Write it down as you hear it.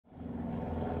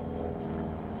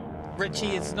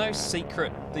Richie, it's no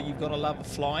secret that you've got a love of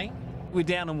flying. We're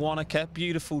down in Wanaka,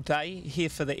 beautiful day, here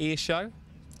for the Airshow.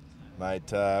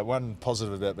 Mate, one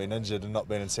positive about being injured and not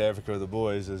being in South Africa with the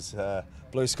boys is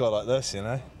blue sky like this, you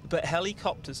know. But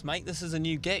helicopters, mate, this is a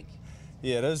new gig.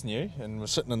 Yeah, it is new, and we're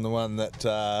sitting in the one that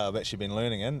I've actually been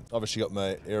learning in. Obviously got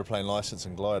my aeroplane licence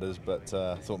and gliders, but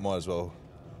thought might as well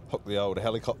hook the old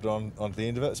helicopter onto the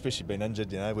end of it, especially being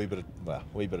injured, you know, wee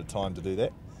bit of time to do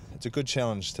that. It's a good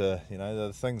challenge to, you know,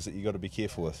 the things that you got to be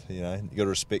careful with, you know. You got to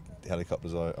respect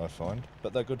helicopters, I find,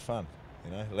 but they're good fun,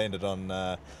 you know. Landed on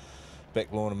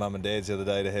back lawn of Mum and Dad's the other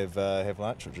day to have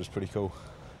lunch, which was pretty cool.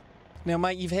 Now,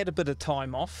 mate, you've had a bit of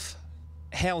time off.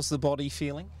 How's the body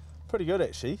feeling? Pretty good,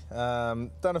 actually.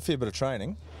 Done a fair bit of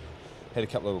training. Had a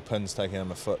couple of little pins taken on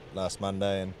my foot last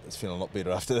Monday, and it's feeling a lot better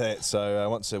after that. So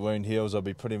once the wound heals, I'll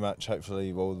be pretty much,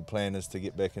 hopefully, well, the plan is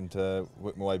to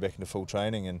work my way back into full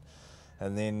training,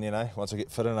 and then, you know, once I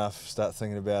get fit enough, start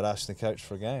thinking about asking the coach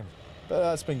for a game.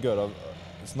 But it's been good.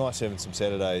 It's nice having some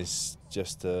Saturdays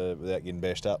just without getting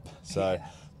bashed up. So, yeah.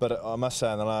 But I must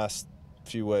say, in the last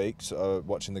few weeks,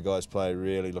 watching the guys play,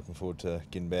 really looking forward to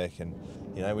getting back. And,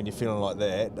 you know, when you're feeling like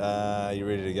that, you're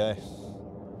ready to go.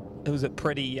 It was a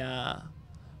pretty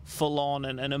full-on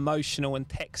and emotional and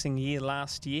taxing year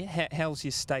last year. How's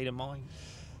your state of mind?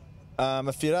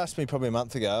 If you'd asked me probably a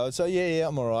month ago, I'd say, yeah,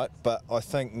 I'm all right. But I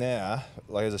think now,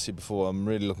 like as I said before, I'm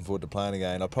really looking forward to playing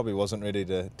again. I probably wasn't ready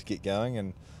to get going,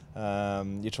 and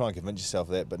you try and convince yourself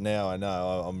of that. But now I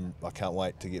know I can't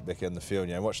wait to get back in the field.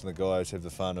 You know, watching the guys have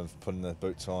the fun of putting the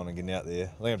boots on and getting out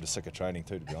there. I think I'm just sick of training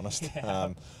too, to be honest. Yeah.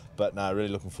 But no, really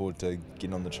looking forward to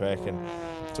getting on the track. And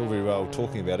it's all very well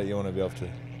talking about it. You want to be able to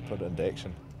put it into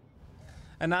action.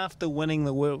 And after winning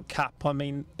the World Cup, I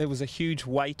mean, there was a huge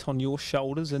weight on your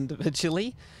shoulders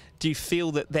individually. Do you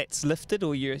feel that that's lifted,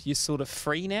 or you're sort of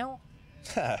free now?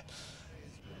 There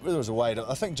was a weight.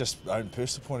 I think just my own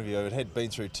personal point of view, it had been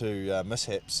through two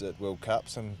mishaps at World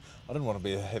Cups, and I didn't want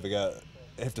to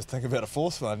have to think about a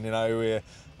fourth one, you know.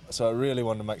 So I really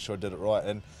wanted to make sure I did it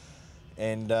right,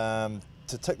 and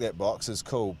to tick that box is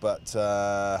cool. But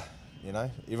you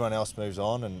know, everyone else moves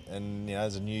on, and you know,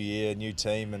 there's a new year, new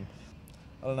team, and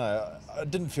I don't know, it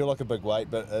didn't feel like a big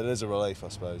weight, but it is a relief, I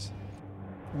suppose.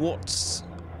 What's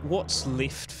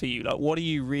left for you? Like, what do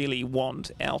you really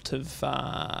want out of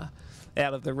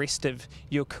the rest of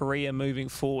your career moving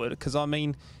forward? Because, I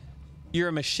mean, you're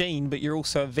a machine, but you're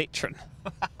also a veteran.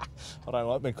 I don't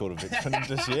like being called a veteran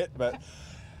just yet, but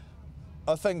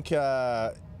I think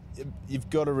you've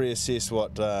got to reassess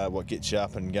what gets you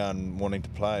up and going, wanting to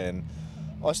play, and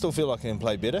I still feel like I can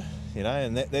play better, you know,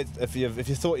 and that if you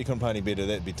thought you couldn't play any better,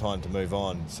 that'd be time to move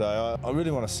on. So I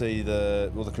really want to see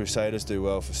the Crusaders do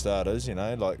well, for starters, you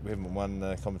know, like we haven't won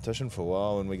the competition for a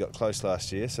while, and we got close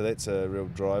last year, so that's a real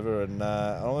driver. And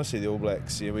I want to see the All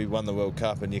Blacks. Yeah, we won the World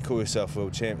Cup, and you call yourself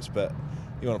world champs, but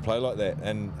you want to play like that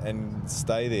and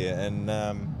stay there. And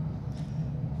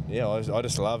yeah, I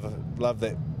just love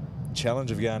that challenge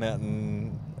of going out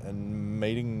and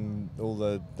meeting all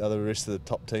the rest of the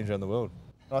top teams around the world.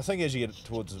 I think as you get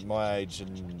towards my age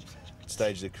and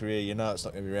stage of the career, you know it's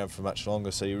not going to be around for much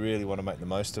longer, so you really want to make the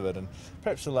most of it. And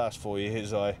perhaps the last 4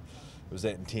 years it was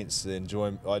that intense.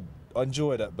 I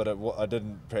enjoyed it, but I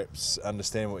didn't perhaps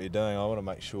understand what you're doing. I want to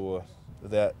make sure,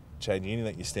 without changing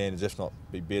anything, your standards, if not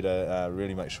be better,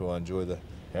 really make sure I enjoy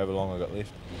however long I got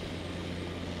left.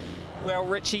 Well,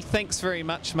 Richie, thanks very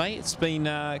much, mate. It's been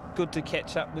good to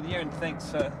catch up with you, and thanks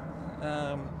for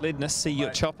letting us see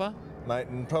your chopper. Mate,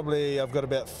 and probably I've got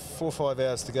about 4 or 5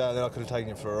 hours to go, and then I could have taken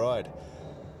you for a ride.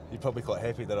 You're probably quite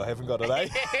happy that I haven't got it, eh?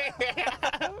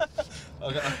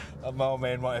 My old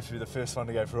man might have to be the first one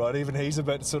to go for a ride. Even he's a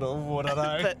bit sort of, I don't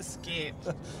know. A bit scared.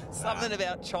 Something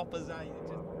about choppers, eh?